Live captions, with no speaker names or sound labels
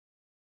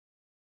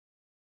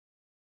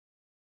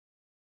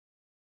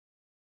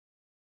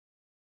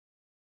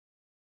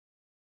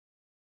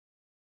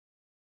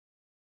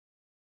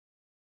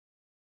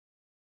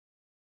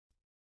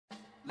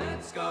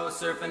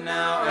Let's go surfing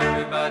now,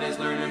 everybody's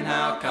learning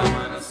how. Come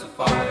on a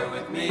safari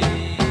with me.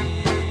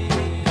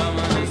 Come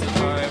on a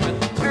safari with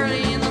me.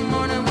 Early in the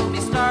morning we'll be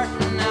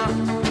starting out.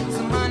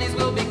 Some honeys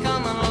will be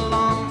coming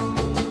along.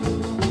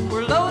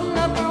 We're loading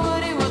up our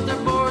woody with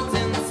our boards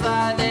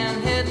inside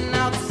and heading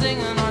out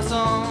singing our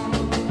song.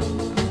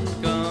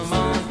 Come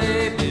on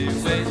baby,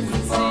 wait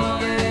and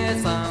see.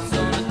 Yes, I'm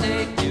gonna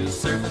take you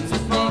surfing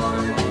with me. Come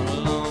on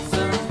along,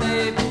 surf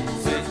baby,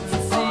 wait and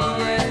see.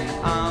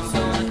 Yeah, I'm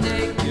gonna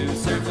take you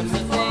surfing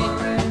with me.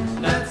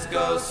 Let's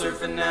go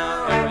surfing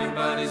now,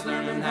 everybody's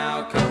learning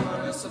how. Come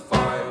on a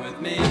safari with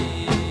me.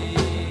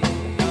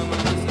 Come on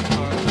a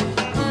safari.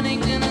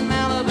 Huntington and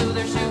Malibu,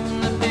 they're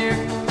shooting the pier.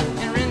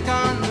 In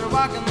Rincon, they're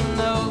walking the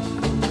nose.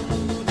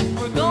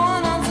 We're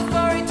going on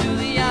safari to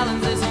the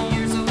islands this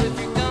year, so if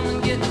you're coming,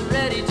 get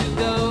ready to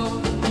go.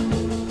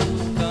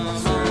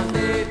 Come on,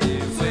 baby,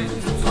 wait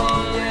and see.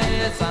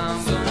 Yes, I'm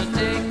gonna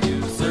take you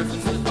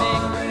surfing with me.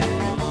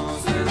 Come on,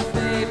 surf,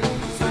 baby,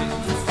 wait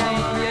and see.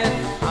 Yeah,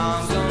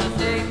 I'm gonna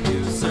take you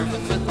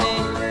surfing with me.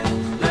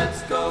 Let's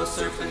go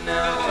surfing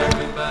now,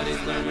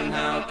 everybody's learning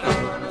how.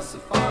 Come on a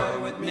safari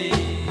with me.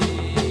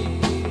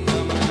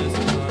 Come on a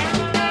safari.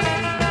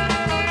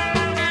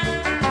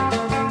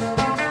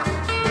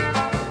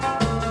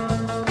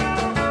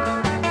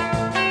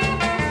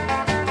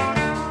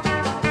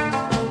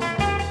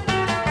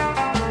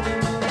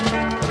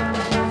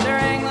 They're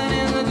angling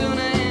in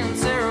Laguna and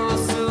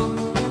Sarasoo.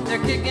 They're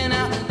kicking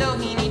out in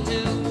Doheny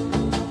too.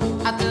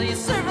 I tell you,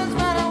 surfing's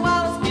running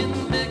wild, it's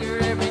getting bigger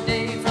every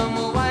day, from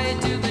Hawaii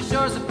to the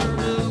shores of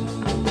Peru.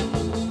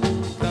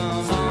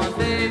 Come on,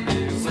 baby,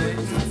 wait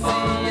and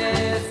see.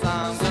 Yes,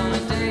 I'm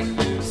gonna take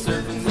you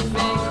surfing with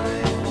me.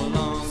 Come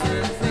along,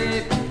 surf,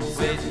 baby,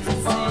 wait and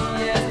see.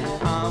 Yes,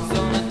 I'm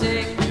gonna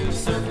take you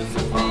surfing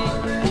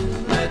with me.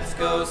 Let's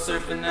go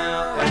surfing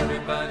now,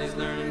 everybody's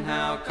learning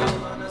how.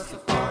 Come on a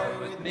safari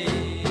with me.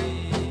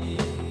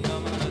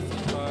 Come on a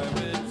safari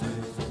with me.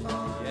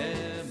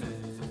 Yeah,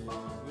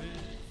 me.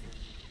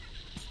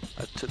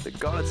 To the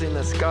gods in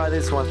the sky,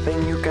 there's one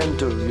thing you can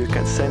do. You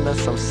can send us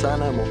some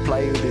sun and we'll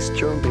play you this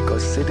tune.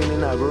 Because sitting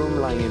in a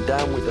room, lying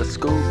down with a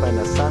scoop and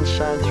the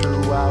sunshine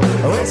throughout.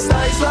 Oh, it's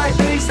days like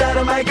these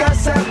that'll make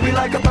us happy.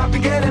 Like a puppy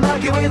getting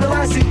lucky with a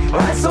lassie.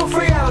 Right, so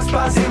 3 hours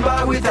passing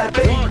by with that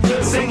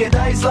beat. Singing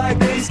days like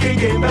these,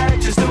 kicking back,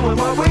 just doing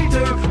what we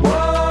do.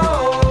 Whoa.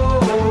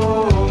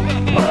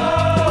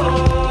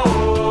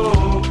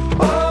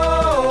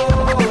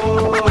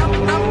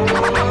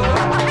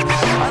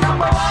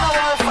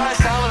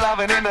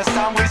 In the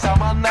sun with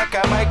someone that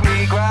can make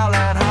me growl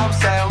and hum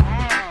sail.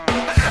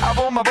 I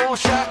bought my bull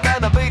shack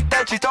and the beat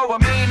that she told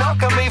me,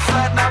 knocking me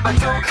flat. Number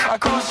 2, I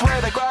cruise where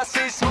the grass is